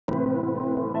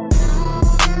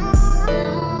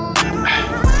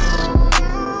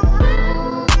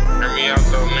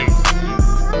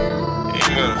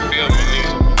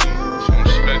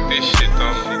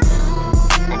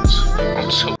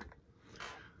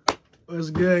What's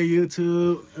good,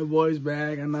 YouTube? The boy's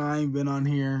back. I know I ain't been on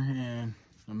here in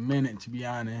a minute, to be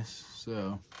honest.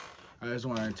 So I just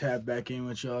want to tap back in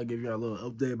with y'all, give y'all a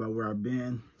little update about where I've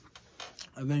been.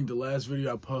 I think the last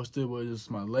video I posted was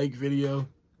my lake video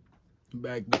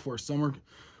back before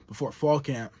fall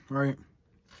camp, right?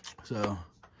 So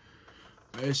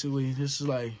basically, this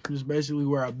is basically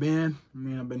where I've been. I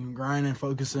mean, I've been grinding,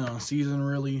 focusing on season,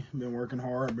 really. Been working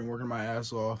hard, been working my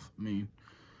ass off. I mean,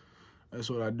 that's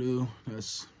what I do.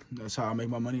 That's how I make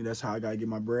my money. That's how I gotta get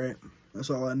my bread. That's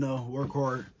all I know. Work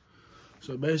hard.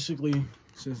 So basically,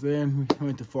 since then we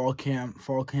went to fall camp.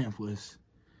 Fall camp was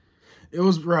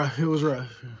rough. It was rough.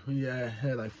 Yeah, I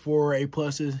had like 4 A+.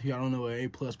 Y'all don't know what A+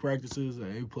 practice is.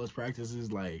 An A+ practice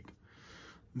is like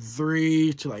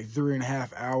 3 to like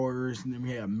 3.5 hours, and then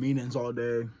we have meetings all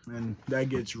day, and that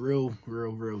gets real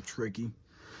tricky.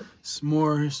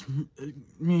 I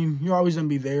mean, you're always gonna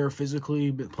be there physically,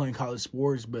 but playing college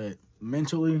sports, but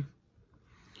mentally, you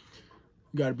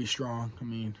gotta be strong. I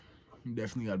mean, you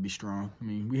definitely gotta be strong. I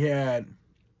mean, we had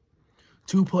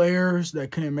 2 players that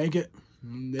couldn't make it.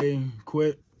 They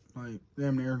quit, like,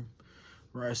 damn near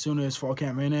right as soon as fall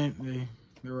camp ended.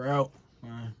 They were out.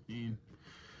 I mean,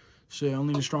 shit,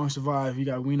 only the strong survive. You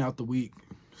gotta wean out the weak.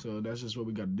 So that's just what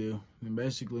we gotta do. And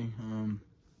basically,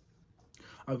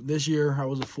 this year, I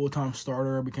was a full-time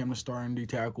starter. I became a starting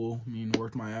D-tackle. I mean,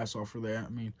 worked my ass off for that. I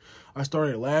mean, I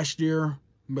started last year,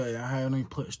 but I had only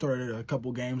started a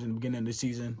couple games in the beginning of the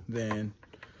season. Then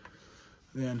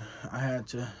I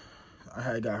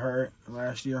got hurt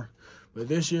last year. But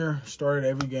this year, started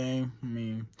every game. I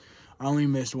mean, I only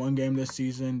missed 1 game this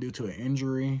season due to an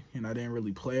injury, and I didn't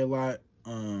really play a lot.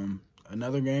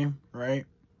 Another game, right?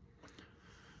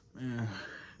 And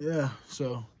yeah,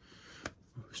 so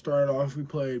started off, we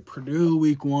played Purdue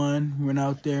week 1. We went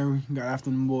out there, we got after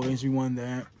them boys, we won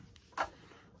that.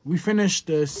 We finished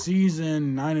the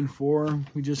season 9-4.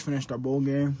 We just finished our bowl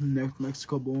game, next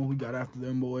Mexico Bowl. We got after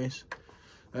them boys.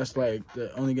 That's like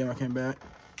the only game I came back.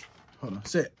 Hold on,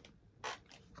 sit.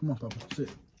 Come on, Papa, sit.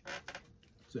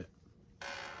 Sit.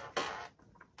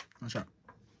 Nice shot.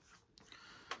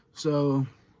 So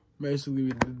basically,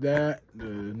 we did that, the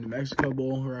New Mexico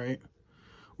Bowl, right?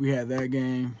 We had that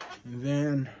game, and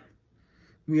then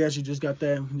we actually just got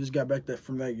back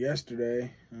from that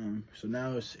yesterday. So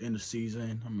now it's in the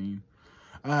season. I mean,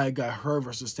 I got hurt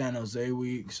versus San Jose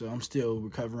week, so I'm still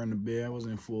recovering a bit. I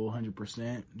wasn't full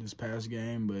 100% this past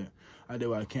game, but I did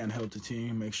what I can to help the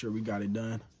team, make sure we got it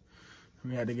done.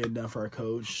 We had to get it done for our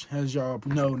coach. As y'all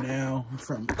know now,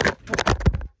 from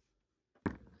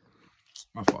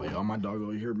my fault, y'all. My dog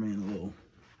over here being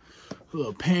a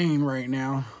little pain right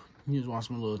now. He just wants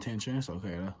some little attention. It's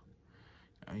okay though.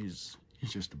 He's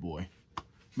just a boy.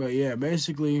 But yeah,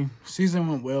 basically, season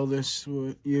went well this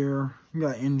year.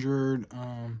 Got injured.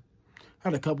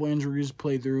 Had a couple injuries,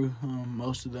 played through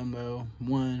most of them though.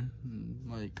 One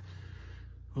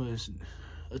was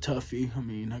a toughie. I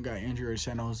mean, I got injured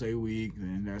San Jose week,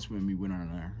 and that's when we went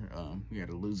on we had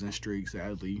a losing streak.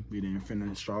 Sadly, we didn't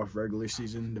finish off regular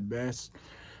season the best,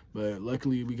 but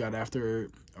luckily we got after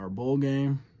our bowl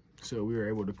game. So we were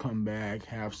able to come back,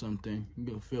 have something,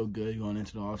 feel good going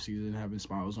into the offseason, having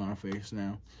smiles on our face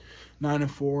now.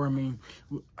 9-4, I mean,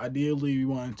 ideally we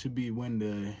wanted to win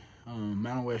the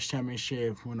Mountain West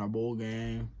Championship, win our bowl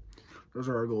game. Those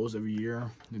are our goals every year.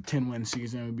 The 10-win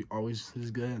season would be always as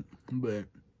good. But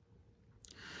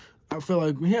I feel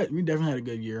like we definitely had a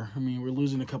good year. I mean, we're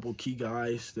losing a couple key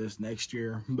guys this next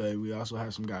year, but we also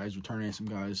have some guys returning, some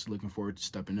guys looking forward to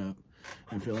stepping up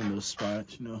and filling those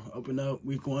spots. You know, open up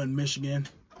week 1, Michigan.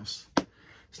 It's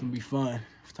gonna be fun.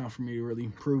 It's time for me to really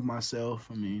prove myself.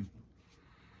 I mean,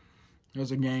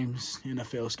 those are games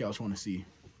NFL scouts want to see.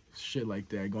 Shit like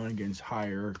that, going against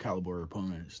higher caliber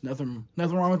opponents. Nothing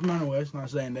wrong with the Mountain West,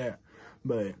 not saying that,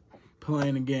 but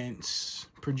playing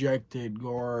against projected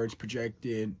guards,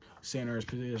 projected centers,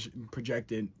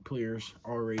 projected players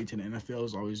already to the NFL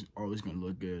is always going to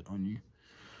look good on you.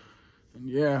 And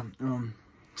yeah,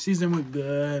 season went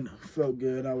good, felt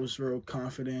good. I was real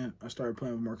confident. I started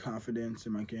playing with more confidence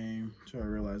in my game, so I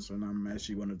realized that I'm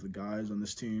actually one of the guys on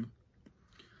this team.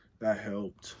 That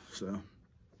helped. So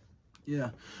yeah,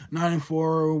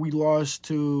 9-4. We lost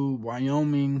to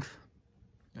Wyoming.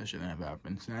 That shouldn't have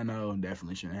happened. I know,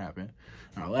 definitely shouldn't happen.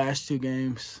 Our last 2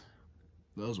 games,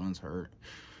 those ones hurt.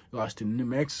 We lost to New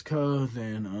Mexico,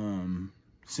 then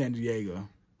San Diego.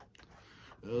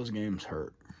 Those games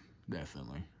hurt,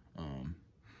 definitely.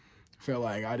 Felt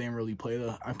like I didn't really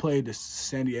I played the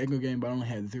San Diego game, but I only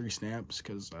had 3 snaps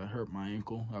because I hurt my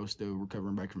ankle. I was still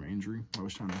recovering back from an injury. I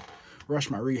was trying to rush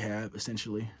my rehab,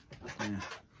 essentially. Yeah.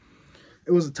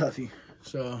 It was a toughie.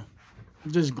 So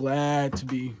just glad to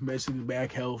be basically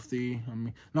back healthy. I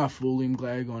mean, not fully. I'm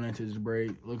glad going into this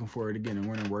break. Looking forward to getting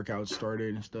winter workouts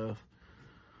started and stuff.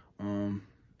 And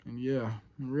yeah,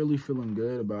 I'm really feeling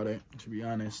good about it, to be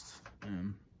honest.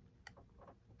 A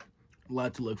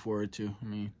lot to look forward to. I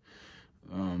mean,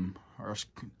 our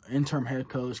interim head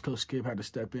coach, Coach Skip, had to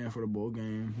step in for the bowl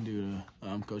game due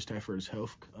to Coach Stafford's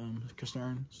health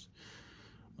concerns.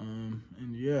 And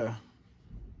yeah,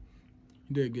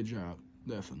 he did a good job,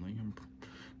 definitely. I'm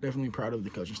definitely proud of the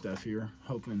coaching staff here.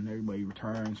 Hoping everybody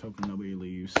returns, hoping nobody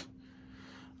leaves.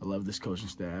 I love this coaching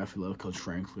staff. I love Coach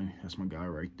Franklin. That's my guy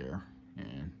right there.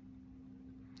 And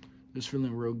just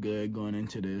feeling real good going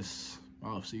into this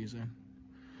off season.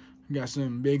 Got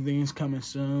some big things coming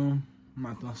soon. I'm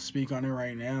not going to speak on it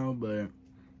right now, but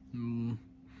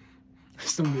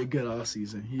it's going to be a good off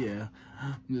season. Yeah,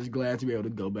 I'm just glad to be able to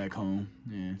go back home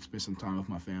and spend some time with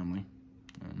my family.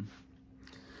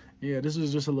 Yeah, this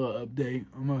was just a little update.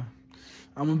 I'm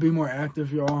gonna be more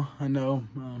active, y'all. I know.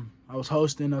 I was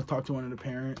hosting. I talked to one of the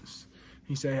parents.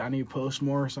 He said I need to post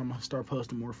more, so I'm gonna start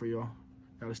posting more for y'all.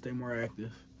 Gotta stay more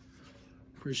active.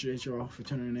 Appreciate y'all for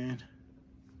tuning in.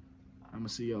 I'm gonna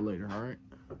see y'all later. All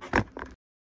right.